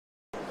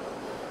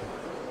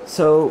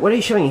So what are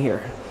you showing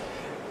here?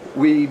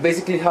 We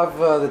basically have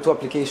the two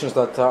applications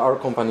that our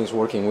company is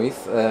working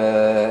with,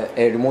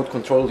 a remote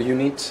control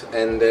unit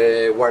and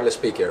a wireless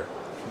speaker.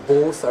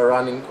 Both are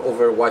running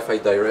over Wi-Fi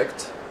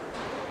Direct,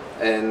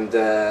 and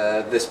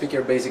the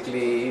speaker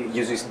basically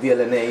uses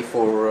DLNA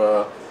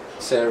for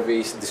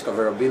service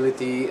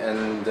discoverability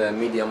and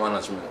media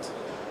management.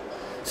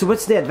 So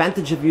what's the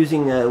advantage of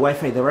using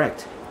Wi-Fi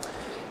Direct?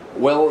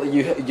 Well,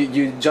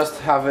 you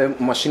just have a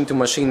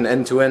machine-to-machine,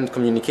 end-to-end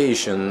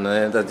communication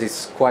that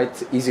is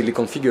quite easily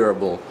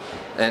configurable,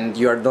 and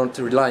you are not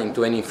relying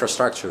to any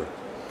infrastructure.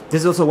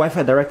 There's also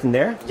Wi-Fi Direct in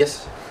there?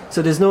 Yes.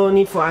 So there's no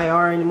need for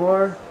IR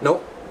anymore? No.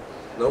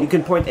 No. You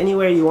can point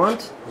anywhere you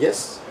want?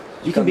 Yes.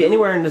 You can be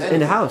anywhere in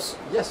the house?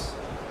 Yes.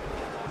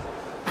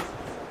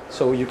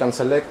 So you can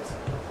select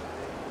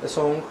a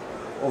song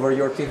over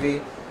your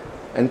TV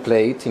and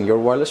play it in your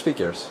wireless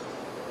speakers.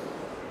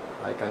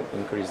 I can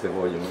increase the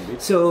volume a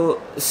bit. So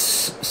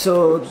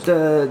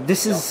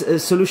this is a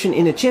solution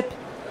in a chip?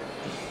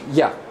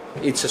 Yeah,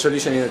 it's a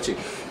solution in a chip.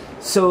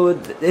 So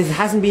it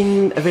hasn't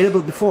been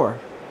available before?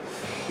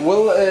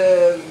 Well,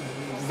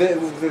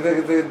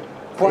 the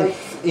quite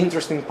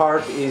interesting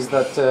part is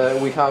that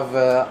we have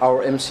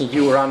our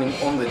MCU running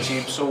on the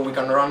chip, so we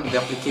can run the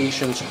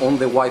applications on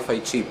the Wi-Fi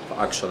chip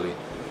actually.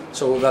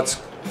 So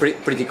that's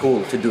pretty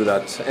cool to do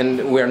that,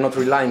 and we are not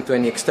relying to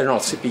any external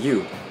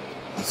CPU.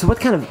 So what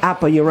kind of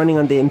app are you running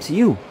on the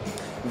MCU?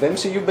 The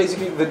MCU,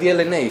 basically the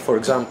DLNA, for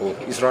example,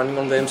 is running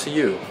on the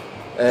MCU.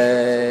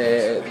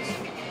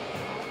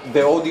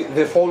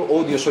 The whole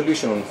audio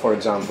solution, for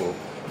example,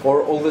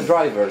 or all the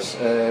drivers,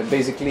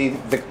 basically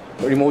the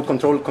remote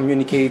control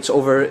communicates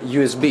over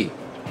USB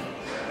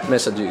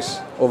messages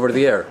over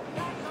the air.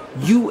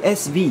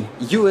 USB?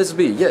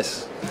 USB,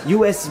 yes.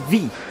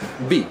 USB?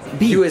 B.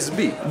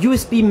 USB.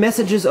 USB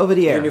messages over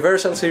the air?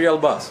 Universal Serial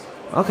Bus.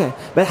 Okay,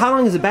 but how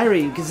long is the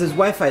battery? Because this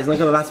Wi-Fi is not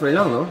going to last very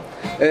long, no?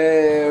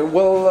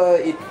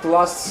 It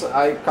lasts,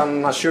 I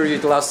can assure you,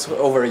 it lasts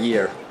over a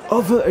year.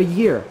 Over a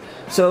year?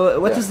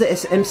 So what is the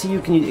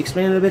MCU? Can you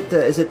explain a little bit?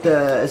 Is it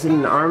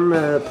an ARM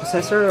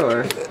processor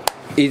or?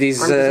 It is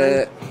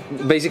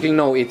basically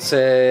no. It's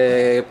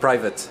a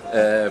private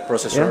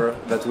processor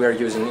that we are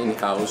using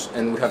in-house,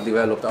 and we have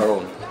developed our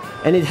own.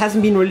 And it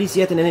hasn't been released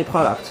yet in any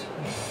product.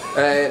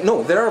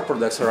 No, there are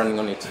products running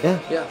on it.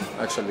 Yeah,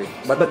 actually.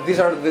 But these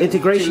are the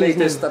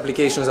latest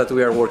applications that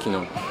we are working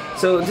on.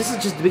 So this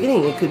is just the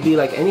beginning. It could be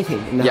like anything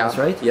in the house,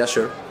 right? Yeah,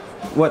 sure.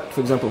 What,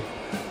 for example?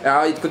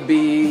 It could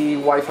be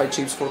Wi-Fi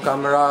chips for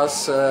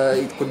cameras.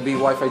 It could be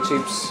Wi-Fi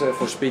chips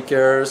for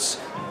speakers,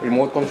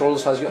 remote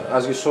controls,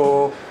 as you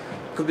saw.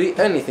 It could be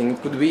anything.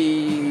 It could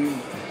be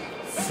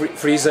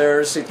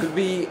freezers. It could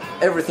be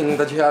everything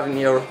that you have in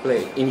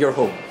your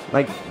home.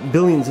 Like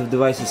billions of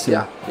devices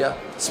soon. Yeah.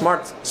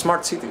 Smart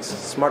cities,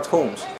 smart homes.